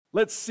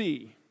Let's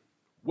see.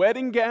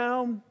 Wedding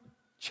gown,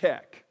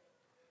 check.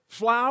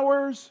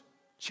 Flowers,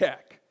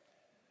 check.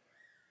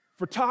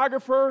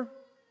 Photographer,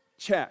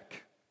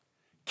 check.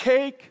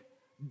 Cake,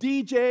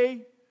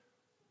 DJ,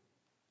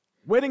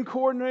 wedding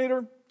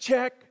coordinator,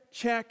 check,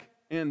 check,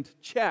 and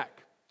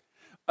check.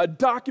 A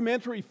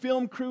documentary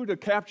film crew to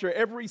capture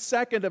every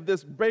second of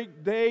this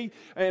big day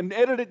and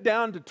edit it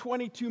down to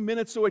 22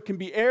 minutes so it can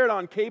be aired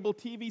on cable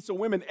TV so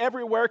women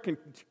everywhere can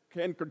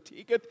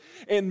critique it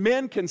and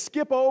men can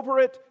skip over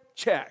it,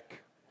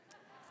 check.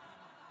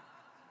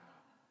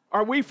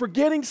 Are we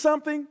forgetting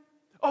something?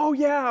 Oh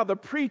yeah, the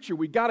preacher.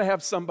 We got to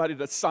have somebody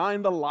to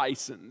sign the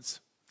license.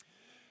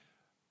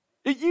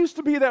 It used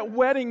to be that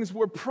weddings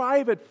were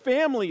private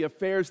family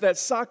affairs that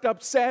sucked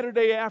up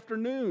Saturday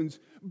afternoons,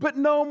 but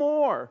no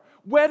more.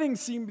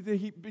 Weddings seem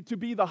to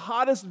be the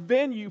hottest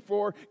venue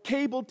for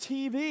cable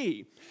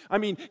TV. I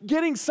mean,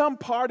 getting some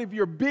part of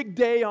your big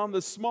day on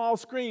the small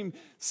screen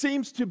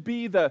seems to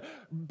be the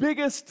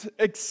biggest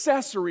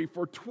accessory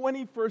for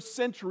 21st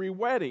century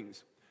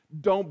weddings.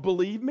 Don't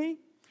believe me?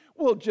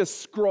 Well, just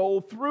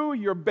scroll through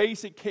your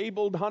basic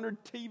cabled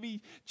 100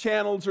 TV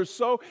channels or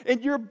so,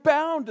 and you're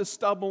bound to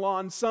stumble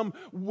on some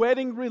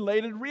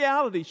wedding-related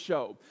reality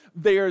show.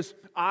 There's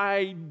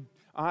I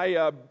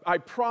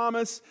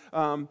Promise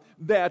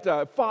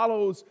that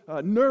follows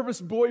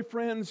nervous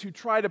boyfriends who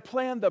try to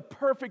plan the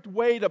perfect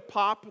way to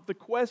pop the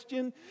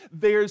question.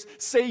 There's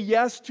Say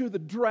Yes to the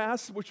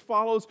Dress, which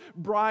follows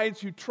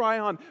brides who try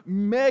on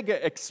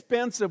mega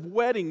expensive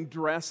wedding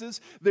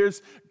dresses.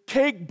 There's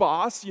Cake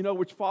Boss,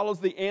 which follows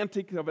the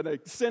antics of an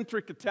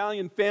eccentric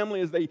Italian family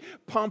as they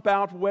pump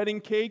out wedding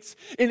cakes.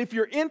 And if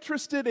you're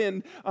interested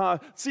in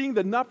seeing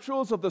the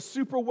nuptials of the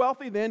super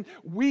wealthy, then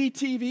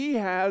WeTV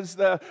has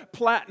the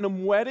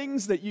platinum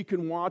weddings that you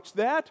can watch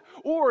that.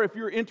 Or if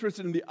you're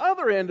interested in the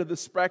other end of the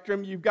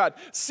spectrum, you've got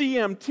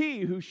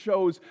CMT, who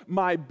shows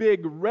My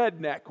Big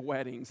Redneck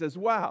Weddings as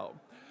well.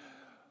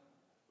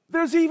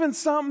 There's even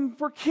some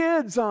for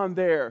kids on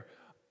there.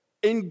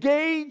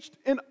 Engaged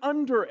and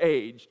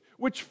Underaged,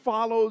 which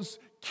follows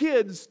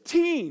kids,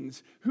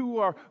 teens,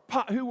 who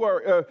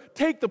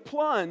take the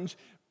plunge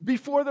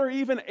before they're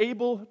even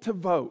able to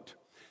vote.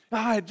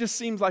 It just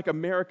seems like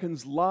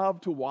Americans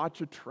love to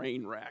watch a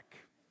train wreck.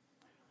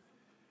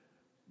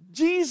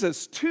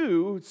 Jesus,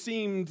 too,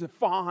 seemed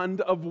fond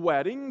of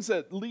weddings.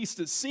 At least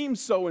it seems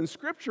so in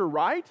Scripture,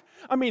 right?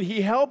 I mean,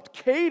 he helped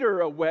cater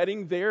a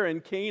wedding there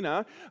in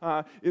Cana,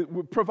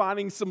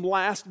 providing some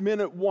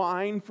last-minute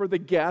wine for the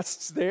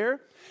guests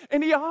there.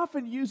 And he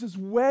often uses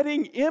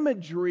wedding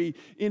imagery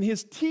in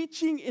his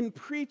teaching and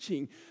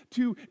preaching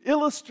to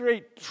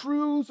illustrate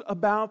truths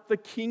about the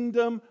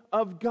kingdom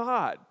of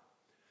God.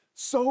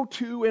 So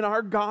too in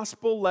our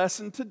gospel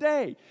lesson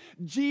today.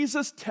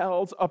 Jesus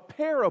tells a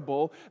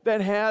parable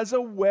that has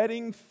a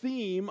wedding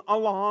theme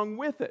along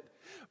with it.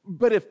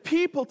 But if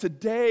people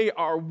today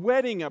are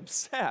wedding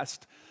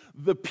obsessed,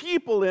 the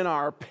people in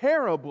our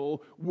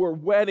parable were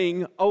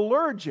wedding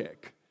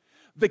allergic.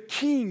 The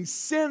king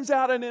sends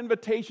out an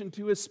invitation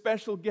to his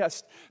special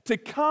guest to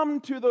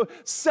come to the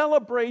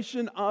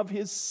celebration of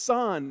his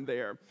son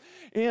there.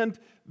 And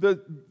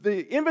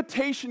the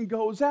invitation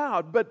goes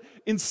out, but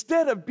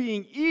instead of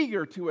being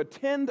eager to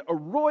attend a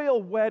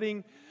royal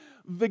wedding,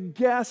 the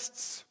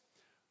guests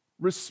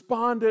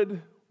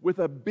responded with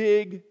a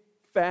big,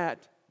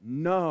 fat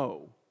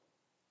no.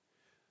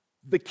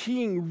 The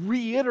king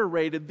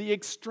reiterated the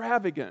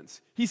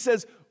extravagance. He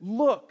says,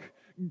 "Look,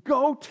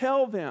 go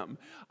tell them,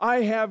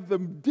 I have the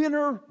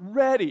dinner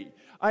ready.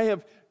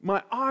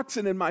 My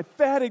oxen and my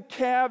fatted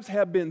calves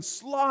have been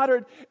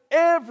slaughtered.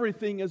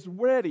 Everything is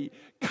ready.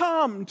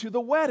 Come to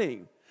the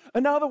wedding."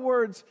 In other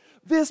words,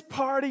 this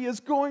party is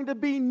going to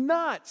be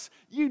nuts.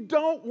 You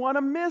don't want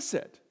to miss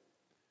it.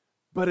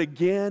 But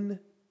again,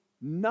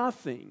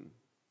 nothing.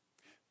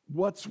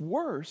 What's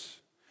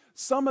worse,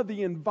 some of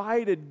the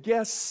invited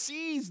guests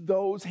seized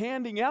those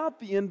handing out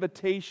the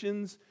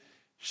invitations,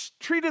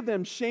 treated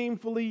them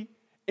shamefully,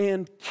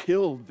 and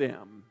killed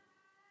them.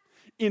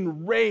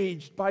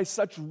 Enraged by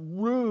such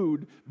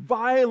rude,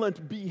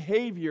 violent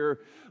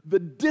behavior, the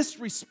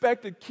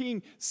disrespected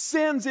king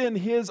sends in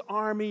his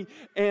army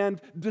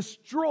and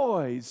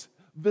destroys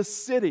the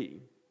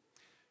city.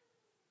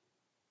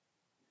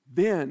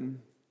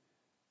 Then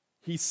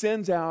he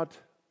sends out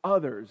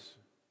others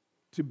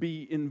to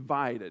be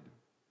invited.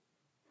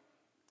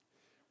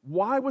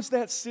 Why was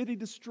that city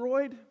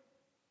destroyed?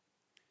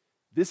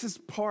 This is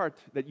part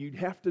that you'd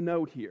have to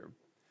note here.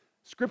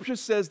 Scripture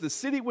says the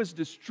city was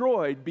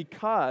destroyed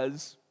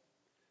because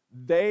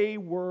they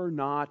were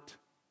not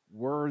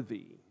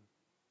worthy.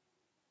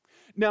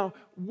 Now,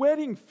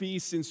 wedding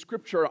feasts in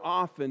Scripture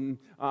often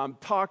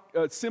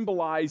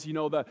symbolize,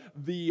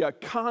 the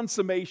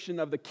consummation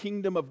of the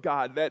kingdom of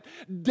God. That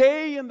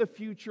day in the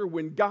future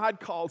when God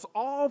calls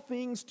all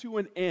things to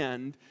an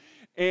end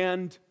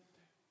and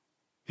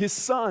His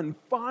Son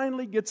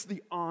finally gets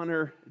the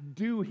honor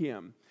due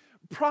Him.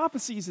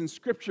 Prophecies in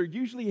Scripture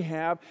usually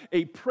have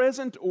a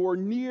present or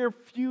near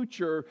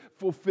future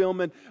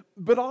fulfillment,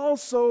 but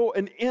also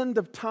an end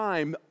of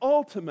time,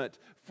 ultimate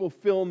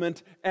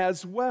fulfillment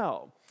as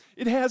well.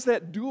 It has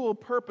that dual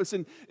purpose,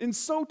 and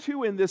so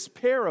too in this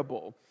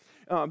parable.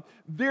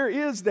 There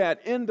is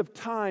that end of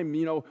time,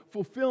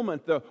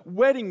 fulfillment, the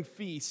wedding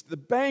feast, the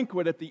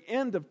banquet at the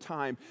end of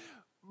time.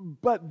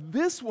 But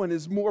this one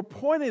is more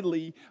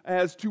pointedly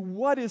as to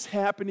what is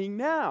happening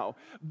now,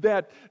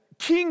 that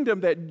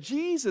kingdom that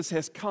Jesus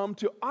has come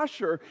to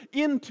usher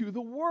into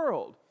the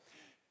world.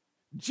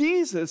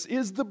 Jesus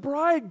is the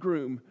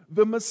bridegroom,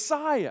 the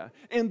Messiah,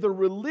 and the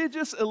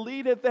religious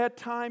elite at that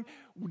time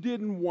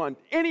didn't want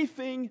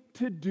anything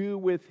to do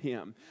with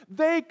him.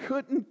 They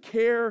couldn't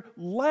care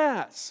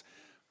less.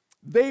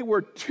 They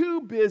were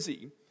too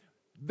busy.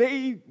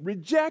 They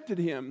rejected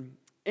him,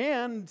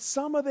 and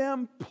some of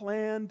them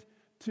planned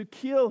to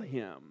kill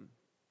him.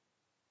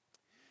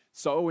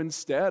 So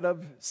instead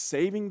of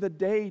saving the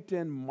date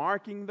and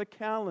marking the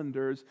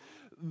calendars,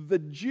 the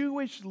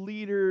Jewish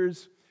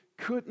leaders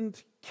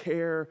couldn't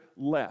care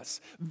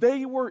less.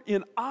 They were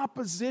in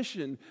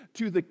opposition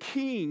to the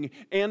king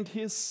and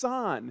his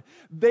son.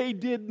 They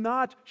did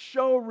not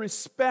show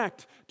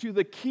respect to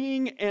the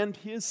king and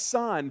his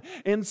son,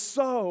 and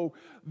so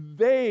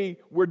they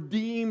were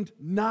deemed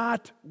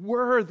not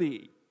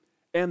worthy.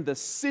 And the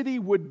city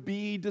would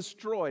be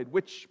destroyed,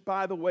 which,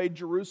 by the way,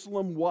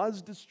 Jerusalem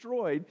was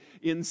destroyed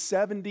in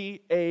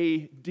 70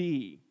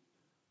 AD.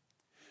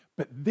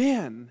 But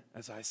then,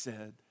 as I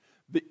said,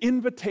 the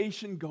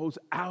invitation goes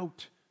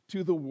out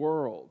to the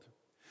world.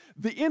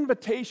 The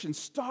invitation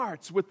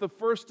starts with the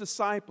first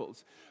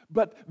disciples,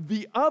 but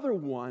the other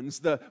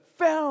ones, the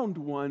found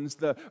ones,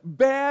 the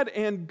bad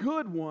and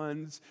good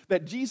ones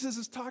that Jesus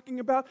is talking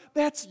about,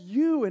 that's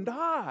you and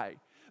I.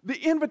 The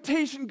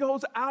invitation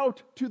goes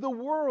out to the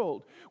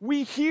world.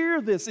 We hear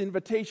this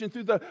invitation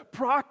through the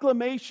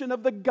proclamation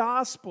of the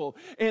gospel,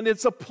 and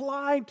it's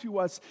applied to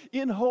us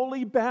in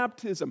holy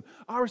baptism.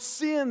 Our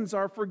sins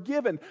are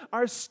forgiven.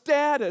 Our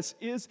status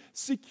is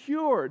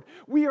secured.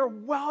 We are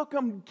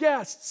welcome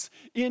guests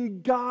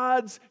in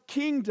God's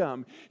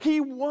kingdom. He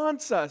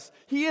wants us.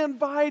 He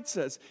invites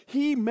us.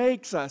 He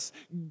makes us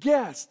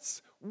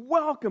guests,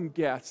 welcome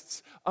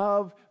guests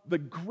of the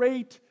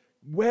great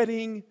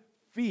wedding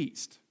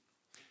feast.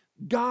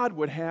 God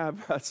would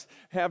have us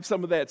have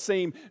some of that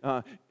same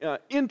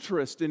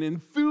interest and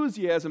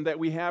enthusiasm that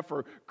we have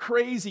for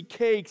crazy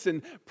cakes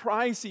and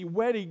pricey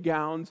wedding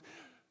gowns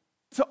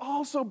to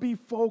also be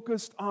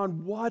focused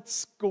on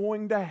what's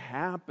going to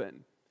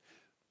happen.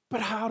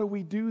 But how do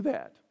we do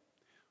that?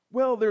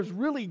 Well, there's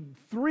really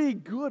three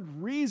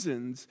good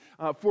reasons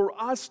for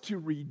us to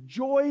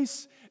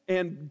rejoice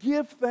and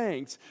give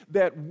thanks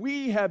that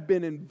we have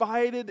been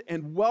invited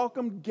and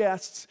welcomed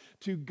guests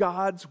to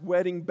God's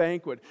wedding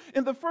banquet.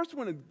 And the first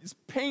one is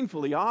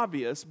painfully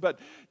obvious, but,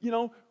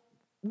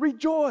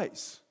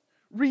 rejoice.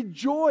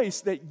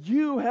 Rejoice that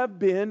you have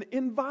been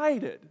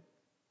invited.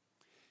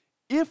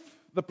 If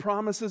the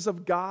promises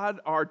of God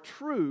are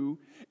true,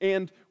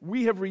 and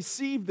we have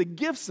received the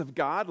gifts of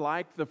God,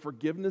 like the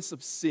forgiveness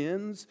of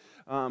sins,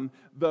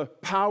 the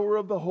power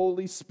of the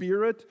Holy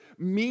Spirit,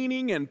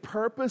 meaning and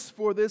purpose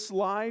for this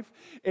life,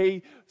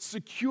 a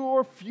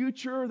secure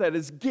future that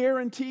is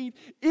guaranteed.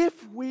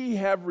 If we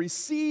have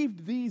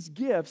received these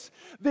gifts,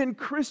 then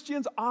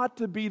Christians ought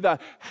to be the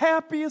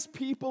happiest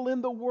people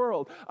in the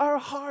world. Our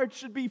hearts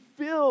should be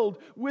filled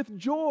with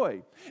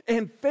joy.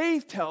 And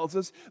faith tells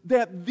us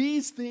that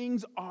these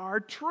things are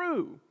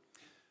true.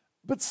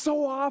 But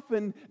so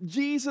often,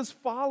 Jesus'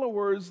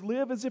 followers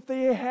live as if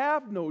they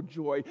have no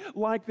joy,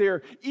 like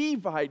their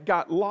Evite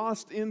got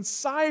lost in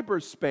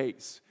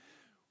cyberspace.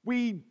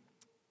 We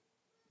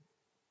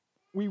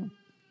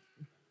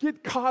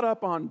get caught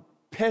up on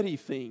petty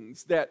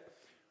things that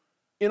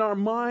in our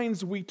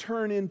minds we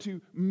turn into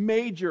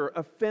major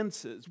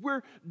offenses.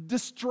 We're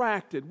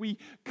distracted. We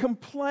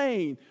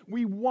complain.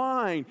 We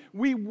whine.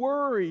 We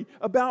worry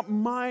about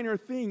minor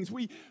things.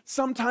 We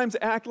sometimes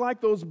act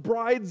like those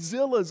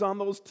bridezillas on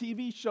those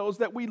TV shows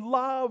that we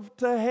love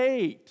to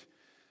hate.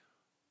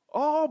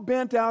 All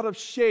bent out of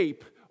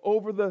shape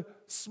over the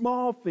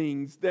small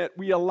things that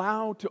we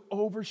allow to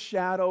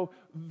overshadow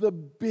the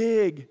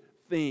big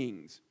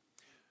things.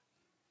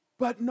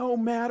 But no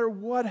matter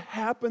what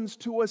happens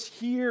to us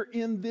here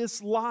in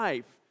this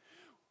life,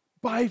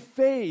 by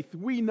faith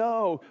we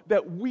know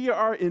that we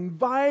are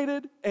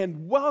invited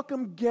and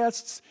welcome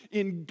guests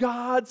in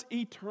God's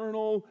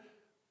eternal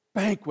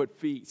banquet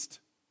feast.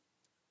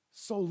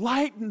 So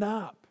lighten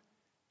up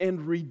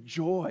and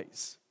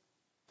rejoice.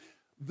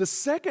 The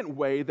second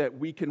way that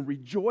we can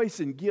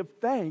rejoice and give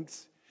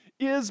thanks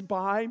is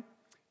by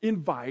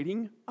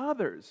inviting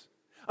others.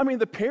 I mean,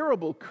 the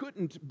parable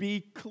couldn't be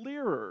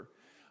clearer.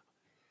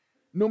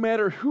 No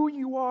matter who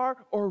you are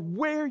or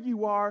where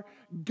you are,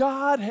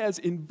 God has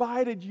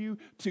invited you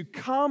to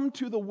come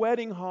to the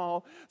wedding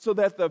hall so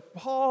that the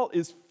hall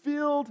is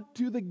filled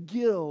to the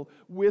gill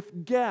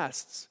with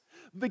guests.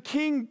 The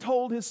king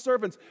told his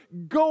servants,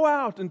 "Go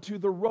out into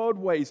the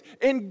roadways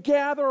and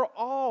gather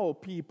all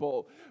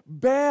people,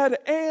 bad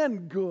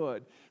and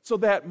good, so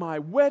that my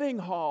wedding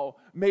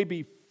hall may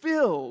be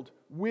filled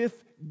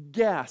with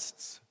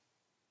guests."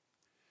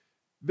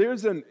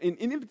 There's an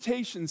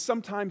invitation.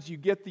 Sometimes you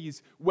get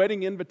these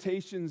wedding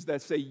invitations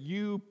that say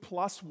you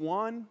plus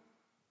one,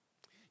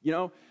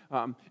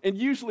 and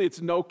usually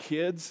it's no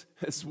kids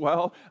as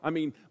well. I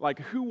mean, like,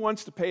 who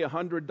wants to pay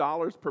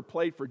 $100 per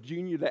plate for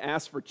Junior to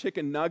ask for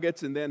chicken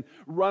nuggets and then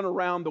run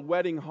around the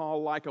wedding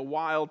hall like a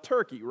wild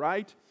turkey,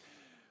 right?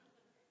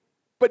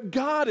 But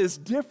God is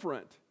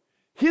different.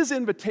 His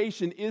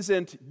invitation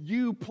isn't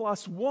you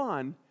plus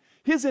one.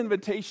 His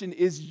invitation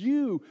is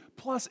you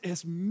plus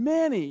as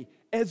many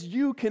as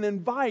you can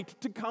invite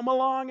to come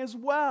along as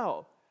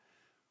well.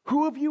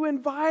 Who have you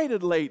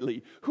invited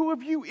lately? Who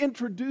have you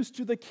introduced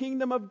to the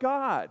kingdom of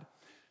God?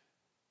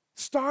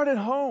 Start at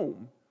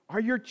home. Are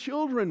your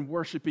children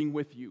worshiping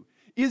with you?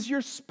 Is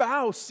your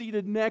spouse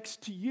seated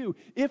next to you?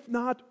 If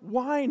not,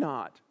 why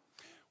not?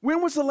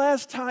 When was the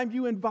last time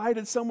you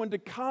invited someone to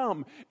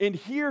come and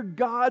hear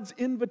God's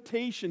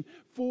invitation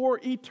for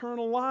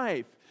eternal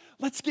life?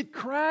 Let's get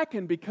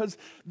cracking, because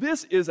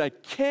this is a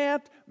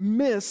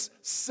can't-miss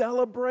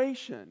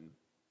celebration.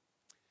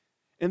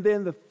 And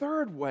then the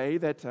third way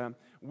that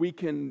we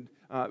can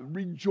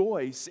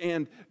rejoice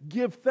and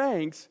give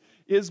thanks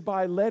is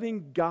by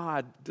letting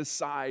God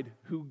decide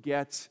who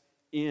gets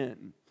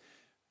in.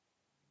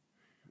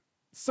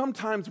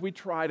 Sometimes we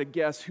try to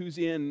guess who's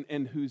in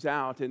and who's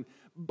out, and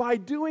by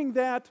doing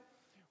that,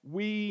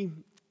 we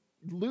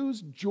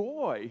lose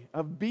joy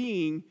of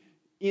being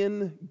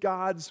in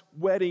God's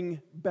wedding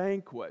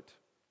banquet.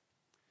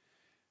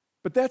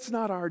 But that's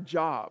not our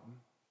job.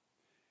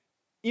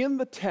 In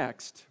the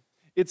text,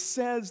 it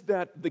says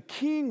that the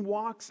king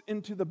walks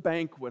into the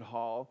banquet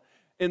hall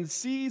and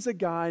sees a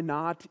guy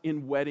not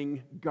in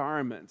wedding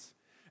garments.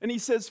 And he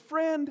says,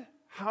 "Friend,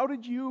 how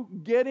did you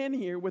get in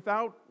here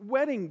without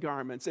wedding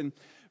garments?" And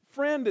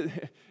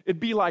friend,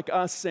 it'd be like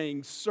us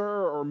saying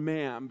sir or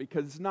ma'am,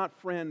 because it's not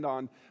friend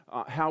on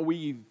how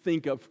we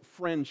think of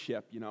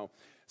friendship,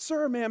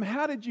 Sir, ma'am,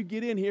 how did you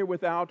get in here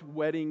without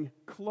wedding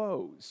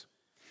clothes?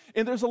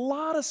 And there's a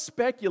lot of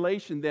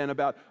speculation then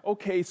about,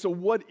 okay, so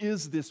what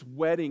is this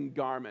wedding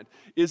garment?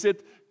 Is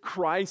it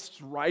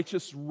Christ's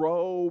righteous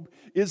robe?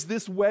 Is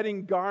this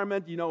wedding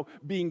garment,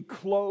 being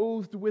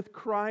clothed with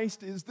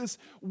Christ? Is this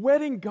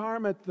wedding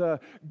garment the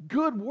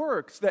good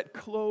works that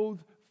clothe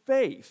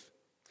faith?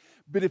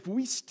 But if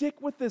we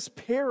stick with this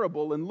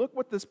parable and look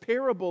what this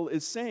parable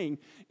is saying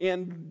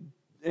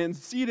and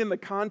see it in the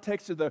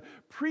context of the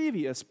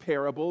previous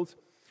parables,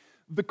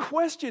 the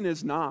question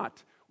is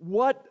not,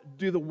 what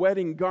do the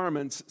wedding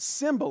garments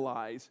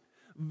symbolize?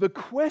 The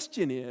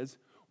question is,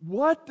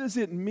 what does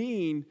it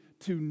mean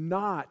to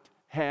not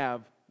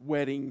have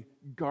wedding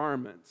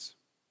garments?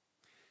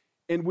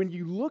 And when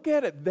you look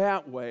at it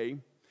that way,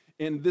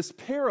 in this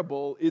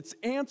parable, it's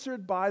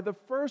answered by the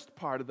first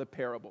part of the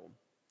parable.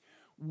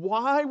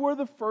 Why were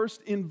the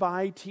first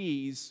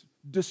invitees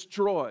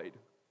destroyed?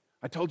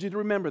 I told you to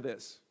remember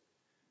this.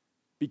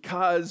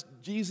 Because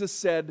Jesus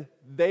said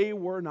they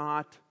were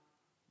not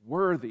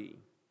worthy.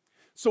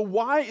 So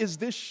why is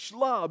this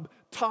schlub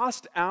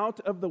tossed out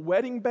of the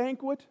wedding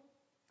banquet?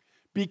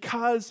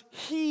 Because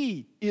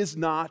he is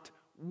not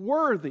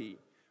worthy,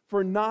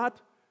 for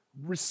not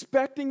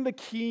respecting the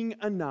king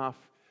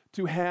enough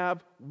to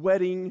have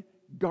wedding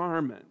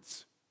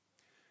garments.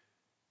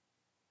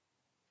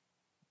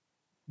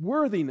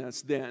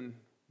 Worthiness, then,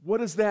 what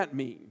does that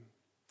mean?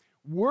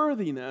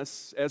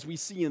 Worthiness, as we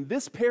see in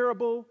this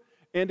parable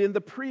and in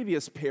the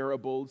previous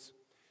parables,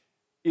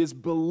 is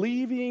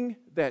believing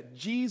that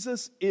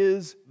Jesus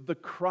is the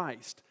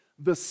Christ,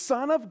 the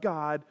Son of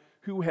God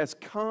who has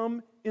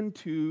come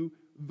into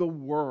the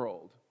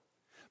world.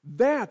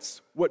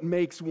 That's what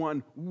makes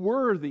one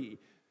worthy.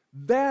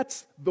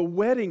 That's the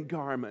wedding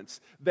garments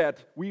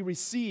that we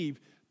receive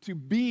to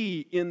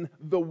be in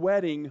the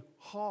wedding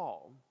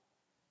hall.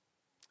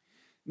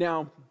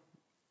 Now,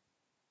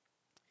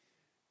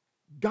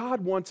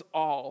 God wants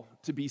all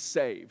to be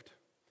saved.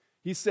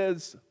 He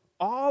says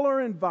all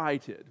are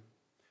invited,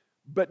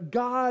 but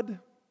God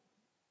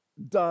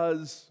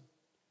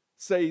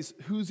says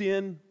who's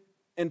in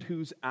and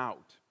who's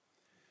out.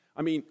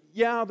 I mean,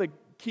 yeah, the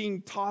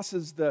king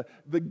tosses the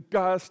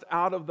guest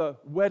out of the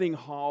wedding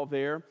hall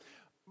there.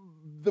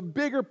 The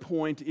bigger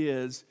point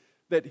is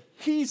that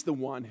he's the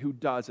one who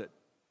does it,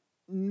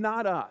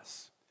 not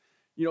us.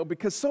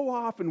 Because so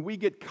often we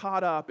get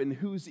caught up in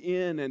who's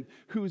in and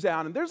who's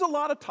out. And there's a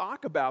lot of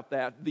talk about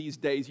that these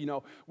days,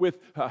 with,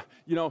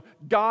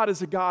 God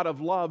is a God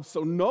of love,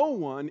 so no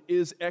one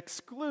is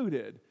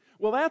excluded.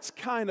 Well, that's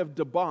kind of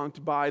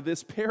debunked by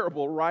this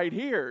parable right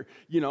here.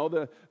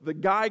 The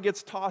guy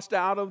gets tossed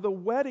out of the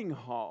wedding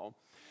hall.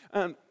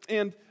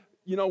 And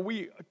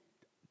we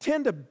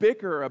tend to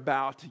bicker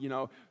about,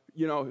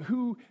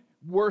 who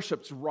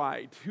worships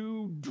right,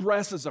 who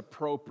dresses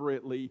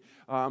appropriately,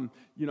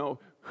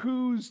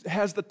 who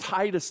has the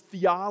tightest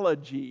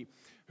theology,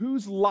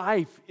 whose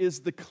life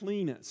is the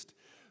cleanest.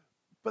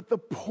 But the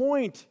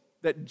point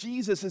that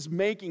Jesus is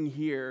making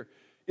here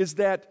is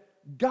that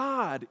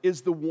God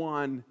is the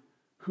one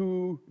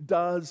who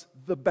does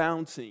the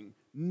bouncing,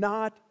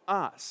 not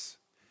us.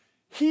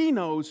 He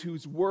knows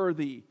who's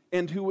worthy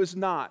and who is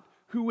not,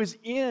 who is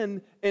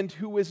in and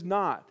who is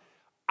not.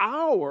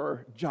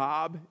 Our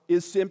job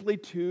is simply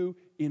to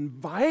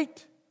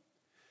invite,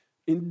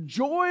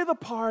 enjoy the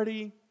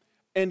party,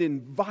 and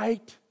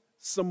invite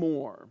some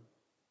more.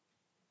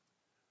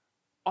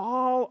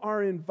 All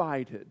are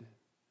invited,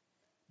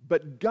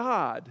 but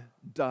God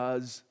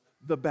does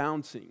the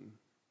bouncing.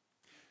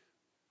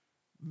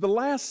 The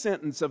last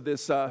sentence of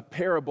this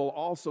parable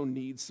also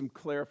needs some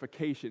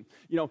clarification.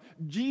 You know,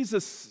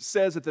 Jesus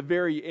says at the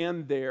very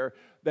end there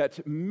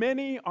that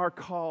many are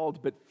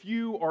called, but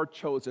few are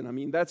chosen. I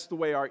mean, that's the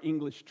way our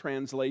English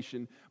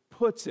translation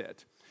puts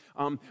it.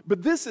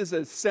 But this is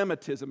a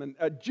Semitism,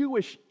 a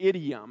Jewish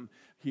idiom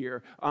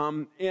here.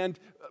 And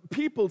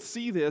people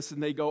see this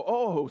and they go,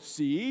 oh,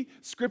 see,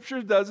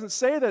 Scripture doesn't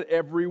say that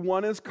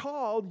everyone is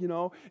called, you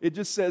know. It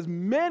just says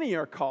many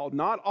are called,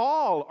 not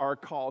all are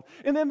called.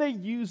 And then they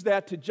use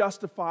that to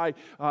justify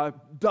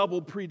double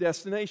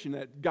predestination,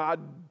 that God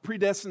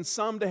predestined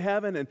some to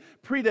heaven and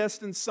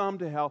predestined some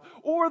to hell.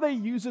 Or they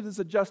use it as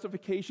a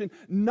justification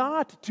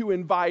not to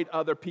invite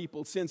other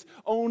people, since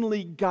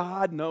only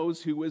God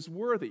knows who is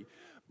worthy.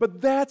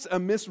 But that's a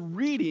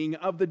misreading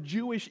of the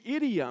Jewish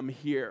idiom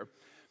here.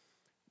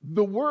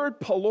 The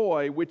word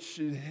polloi, which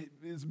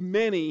is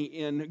many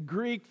in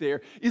Greek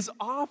there, is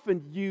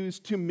often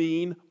used to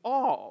mean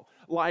all,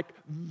 like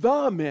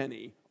the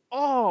many,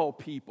 all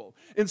people.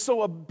 And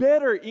so a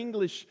better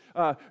English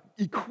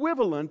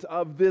equivalent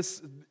of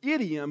this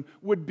idiom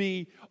would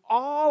be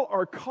all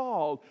are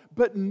called,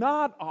 but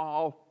not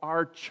all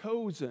are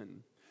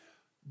chosen.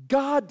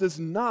 God does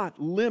not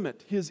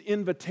limit His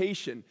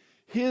invitation,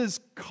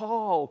 His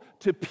call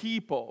to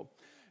people.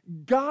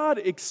 God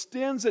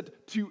extends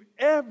it to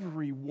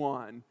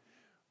everyone,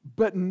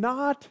 but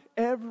not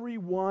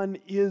everyone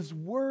is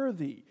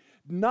worthy.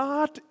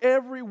 Not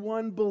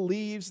everyone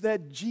believes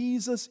that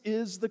Jesus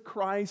is the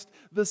Christ,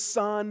 the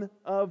Son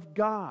of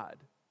God.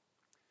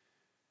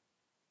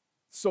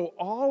 So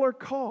all are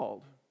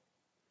called,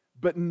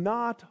 but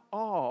not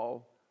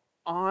all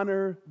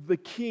honor the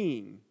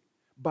King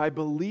by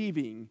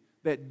believing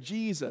that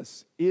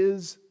Jesus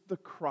is the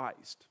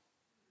Christ.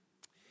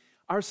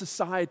 Our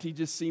society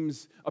just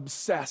seems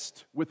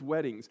obsessed with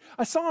weddings.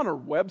 I saw on our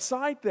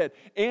website that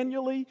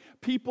annually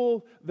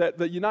that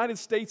the United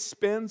States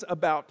spends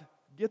about,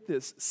 get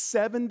this,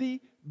 $70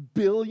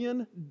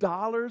 billion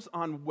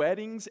on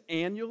weddings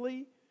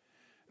annually.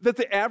 That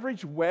the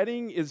average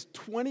wedding is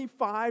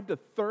 $25,000 to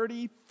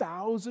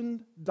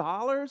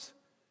 $30,000.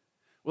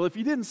 Well, if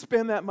you didn't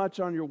spend that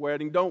much on your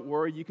wedding, don't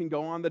worry. You can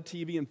go on the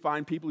TV and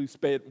find people who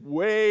spent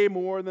way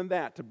more than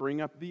that to bring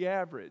up the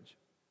average.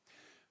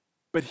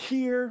 But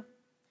here,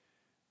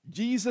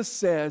 Jesus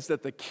says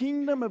that the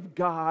kingdom of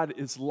God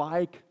is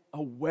like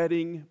a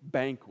wedding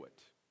banquet.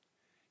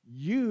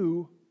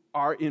 You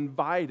are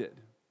invited.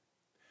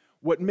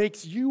 What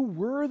makes you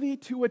worthy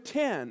to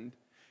attend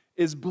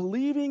is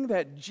believing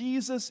that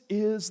Jesus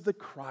is the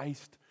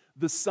Christ,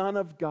 the Son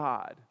of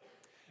God.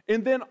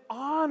 And then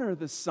honor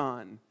the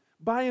Son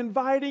by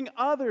inviting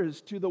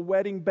others to the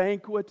wedding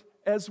banquet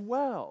as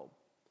well.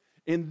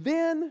 And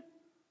then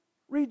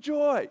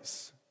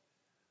rejoice.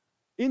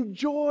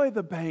 Enjoy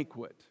the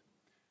banquet.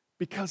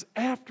 Because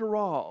after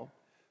all,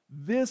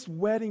 this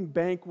wedding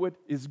banquet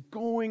is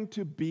going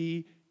to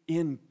be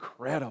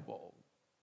incredible.